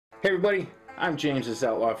Hey everybody, I'm James, this is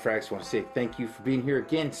Outlaw Frags. I want to say thank you for being here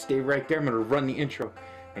again. Stay right there, I'm going to run the intro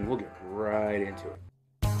and we'll get right into it.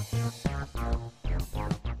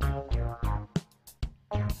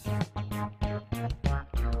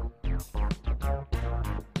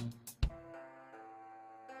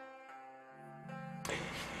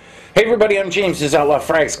 Hey everybody, I'm James, this is Outlaw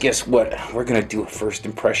Frags. Guess what? We're going to do a first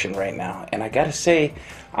impression right now. And I got to say,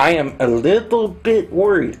 I am a little bit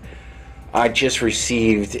worried. I just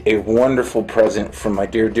received a wonderful present from my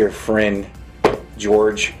dear friend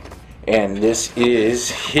George, and this is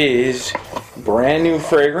his brand new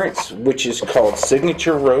fragrance, which is called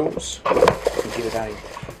Signature Rose. Get it out of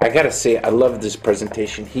here. I gotta say, I love this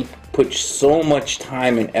presentation. He put so much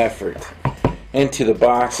time and effort into the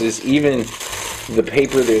boxes. Even the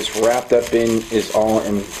paper that it's wrapped up in is all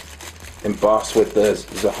embossed with the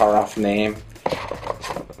Zaharoff name.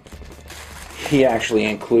 He actually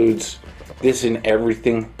includes this in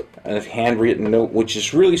everything, a handwritten note, which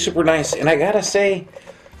is really super nice. And I gotta say,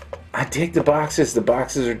 I dig the boxes. The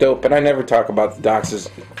boxes are dope, but I never talk about the boxes.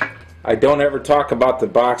 I don't ever talk about the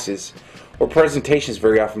boxes or presentations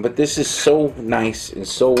very often, but this is so nice and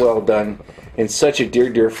so well done, and such a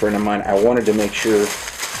dear friend of mine. I wanted to make sure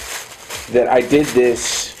that I did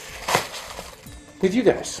this with you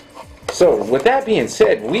guys. So with that being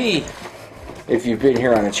said, if you've been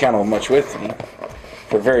here on the channel much with me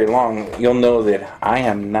for very long, you'll know that I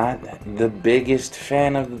am not the biggest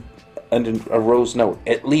fan of a rose note.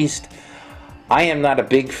 At least, I am not a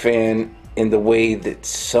big fan in the way that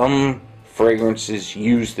some fragrances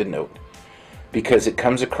use the note, because it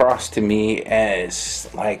comes across to me as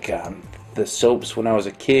like the soaps when I was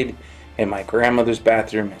a kid in my grandmother's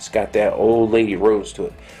bathroom. It's got that old lady rose to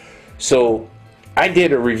it. So I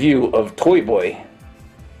did a review of Toy Boy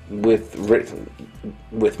with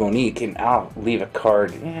Monique, and I'll leave a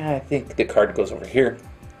card. Yeah, I think the card goes over here.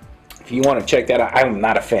 If you want to check that out, I'm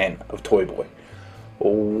not a fan of Toy Boy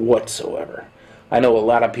whatsoever. I know a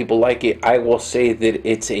lot of people like it. I will say that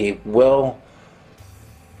it's a well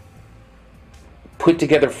put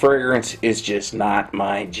together fragrance. Is just not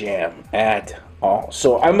my jam at all.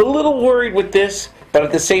 So I'm a little worried with this, but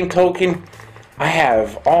at the same token, I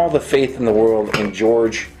have all the faith in the world in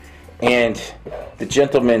George and the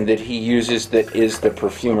gentleman that he uses, that is the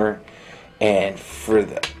perfumer. And for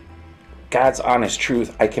the God's honest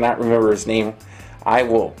truth, I cannot remember his name. I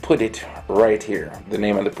will put it right here, the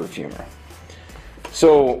name of the perfumer.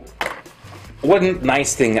 So one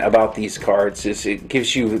nice thing about these cards is it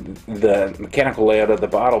gives you the mechanical layout of the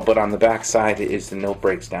bottle, but on the back side is the note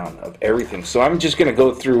breakdown of everything. So I'm just going to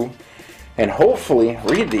go through and hopefully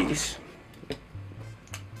read these.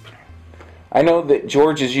 I know that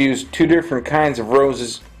George has used two different kinds of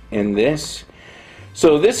roses in this.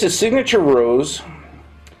 So this is Signature Rose.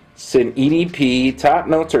 It's an EDP. Top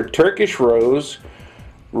notes are Turkish Rose,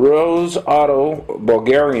 Rose Otto,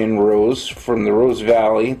 Bulgarian Rose from the Rose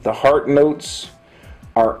Valley. The heart notes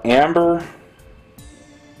are Amber,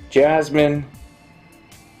 Jasmine,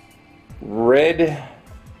 Red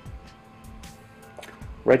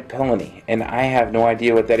Peony, and I have no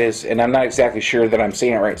idea what that is, and I'm not exactly sure that I'm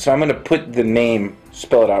saying it right, so I'm going to put the name,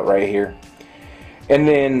 spell it out right here. And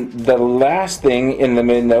then the last thing in the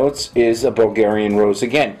mid notes is a Bulgarian Rose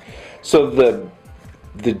again. So the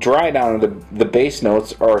dry down of the base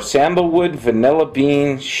notes are sandalwood, vanilla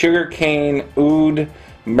bean, sugar cane, oud,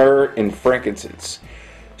 myrrh, and frankincense.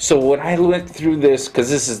 So when I went through this, because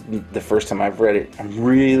this is the first time I've read it, I'm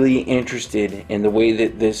really interested in the way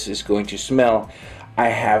that this is going to smell. I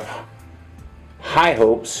have high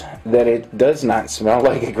hopes that it does not smell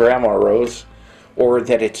like a grandma rose, or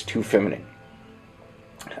that it's too feminine.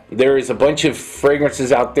 There is a bunch of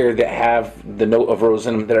fragrances out there that have the note of rose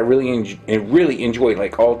in them that I really enjoy,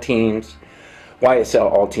 like All Teams, YSL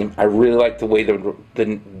All Team. I really like the way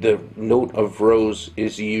the note of rose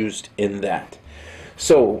is used in that.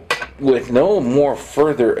 So with no more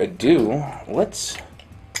further ado, let's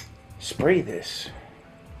spray this.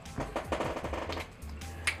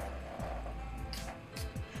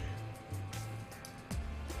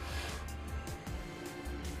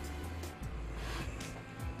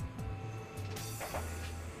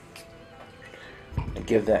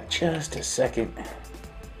 Give that just a second.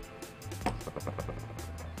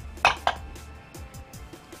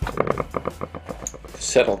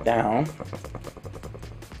 Settle down.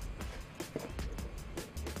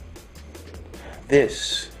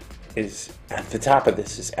 This is, at the top of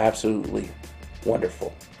this is absolutely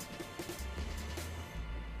wonderful.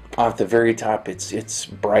 Off the very top, it's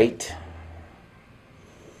bright.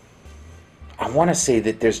 I want to say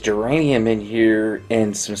that there's geranium in here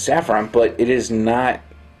and some saffron, but it is not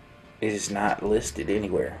it is not listed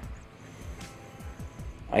anywhere.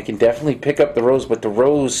 I can definitely pick up the rose, but the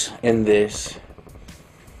rose in this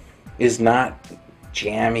is not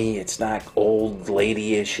jammy. It's not old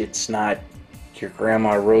lady-ish. It's not your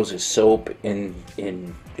grandma Rose's soap in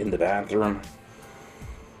the bathroom.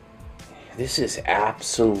 This is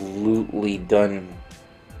absolutely done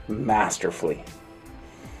masterfully.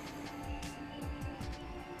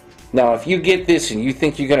 Now, if you get this and you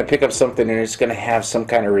think you're going to pick up something and it's going to have some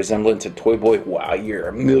kind of resemblance to Toy Boy, wow, you're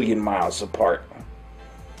a million miles apart.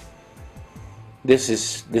 This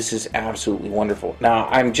is absolutely wonderful. Now,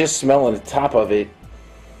 I'm just smelling the top of it.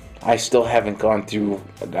 I still haven't gone through.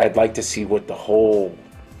 I'd like to see what the whole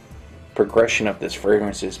progression of this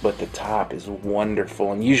fragrance is, but the top is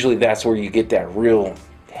wonderful. And usually that's where you get that real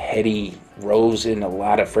heady rose in a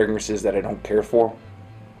lot of fragrances that I don't care for.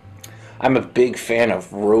 I'm a big fan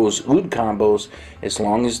of rose oud combos as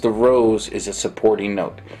long as the rose is a supporting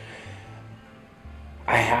note.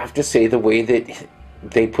 I have to say, the way that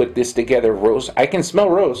they put this together, rose, I can smell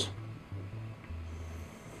rose,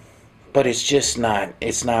 but it's just not,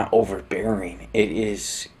 it's not overbearing. It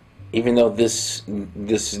is, even though this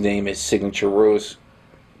name is Signature Rose,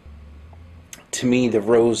 to me the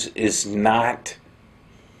rose is not,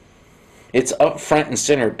 it's up front and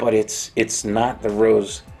center, but it's not the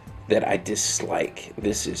rose that I dislike.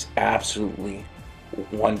 This is absolutely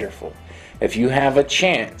wonderful. If you have a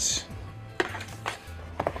chance,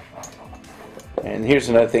 and here's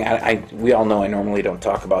another thing, we all know I normally don't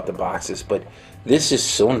talk about the boxes, but this is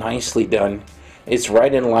so nicely done. It's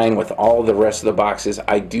right in line with all the rest of the boxes.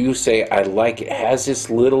 I do say I like it. It has this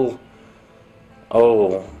little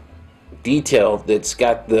detail that's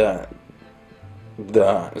got the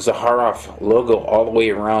Zaharoff logo all the way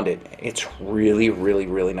around it. It's really, really,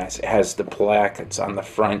 really nice. It has the plaque. It's on the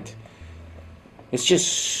front. It's just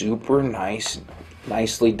super nice,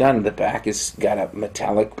 nicely done. The back has got a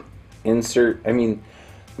metallic insert. I mean,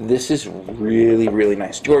 this is really, really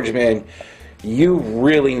nice. George, man, you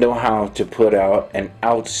really know how to put out an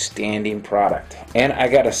outstanding product. And I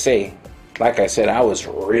gotta say, like I said, I was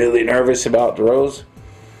really nervous about the rose,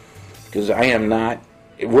 because I am not.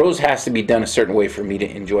 Rose has to be done a certain way for me to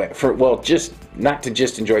enjoy it. Well, just not to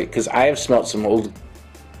just enjoy it, because I have smelled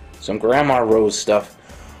some Grandma Rose stuff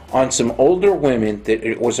on some older women that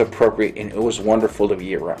it was appropriate and it was wonderful to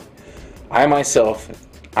be around. I myself,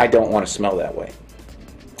 I don't want to smell that way.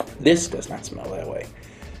 This does not smell that way.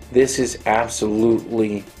 This is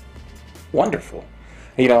absolutely wonderful.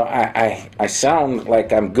 You know, I sound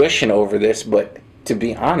like I'm gushing over this, but to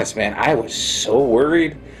be honest, man, I was so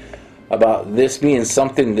worried about this being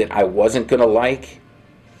something that I wasn't gonna like,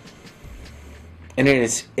 and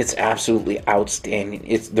it's absolutely outstanding.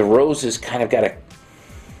 The rose is kind of got a,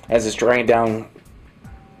 as it's drying down,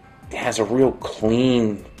 it has a real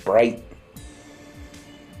clean, bright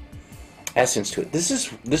essence to it. This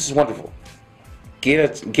is wonderful.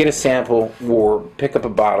 Get a sample or pick up a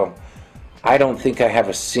bottle. I don't think I have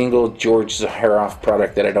a single George Zaharoff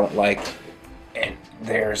product that I don't like, and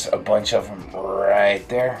there's a bunch of them right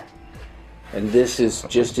there. And this is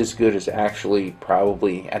just as good as, actually,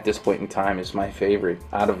 probably at this point in time, is my favorite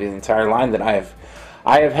out of the entire line that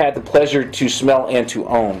I have had the pleasure to smell and to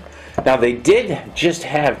own. Now, they did just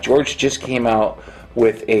have, George just came out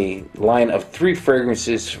with a line of 3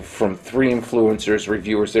 fragrances from 3 influencers,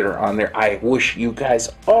 reviewers that are on there. I wish you guys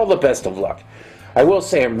all the best of luck. I will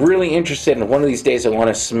say I'm really interested in, one of these days I want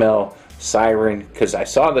to smell Siren, because I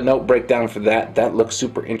saw the note breakdown for that. That looks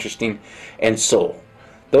super interesting. And Soul.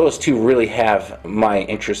 Those 2 really have my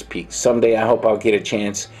interest peaked. Someday I hope I'll get a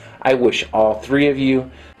chance. I wish all 3 of you,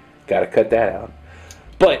 gotta cut that out,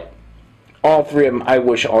 but all 3 of them, I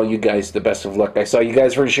wish all you guys the best of luck. I saw you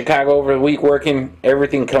guys were in Chicago over the week working.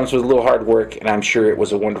 Everything comes with a little hard work, and I'm sure it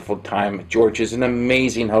was a wonderful time. George is an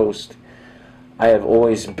amazing host. I have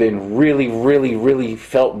always been really, really, really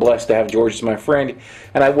felt blessed to have George as my friend,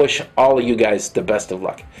 and I wish all of you guys the best of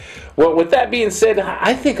luck. Well, with that being said,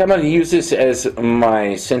 I think I'm going to use this as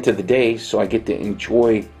my scent of the day, so I get to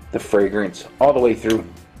enjoy the fragrance all the way through,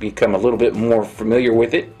 become a little bit more familiar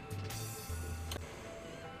with it.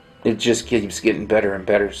 It just keeps getting better and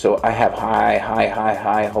better, so I have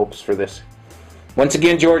high hopes for this. Once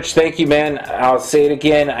again, George, thank you, man. I'll say it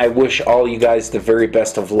again. I wish all you guys the very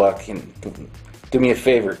best of luck, and do me a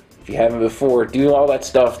favor. If you haven't before, do all that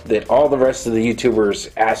stuff that all the rest of the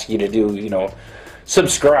YouTubers ask you to do, you know,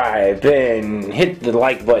 subscribe and hit the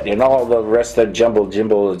like button and all the rest of the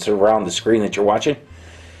jumbo that's around the screen that you're watching.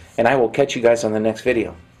 And I will catch you guys on the next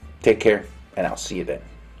video. Take care, and I'll see you then.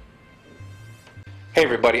 Hey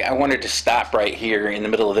everybody, I wanted to stop right here in the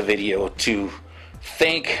middle of the video to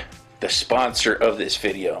thank the sponsor of this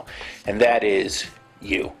video, and that is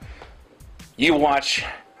you. You watch,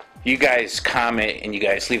 you guys comment, and you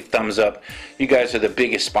guys leave thumbs up. You guys are the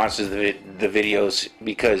biggest sponsors of the videos,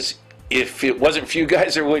 because if it wasn't for you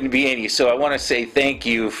guys, there wouldn't be any. So I want to say thank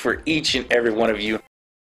you for each and every one of you.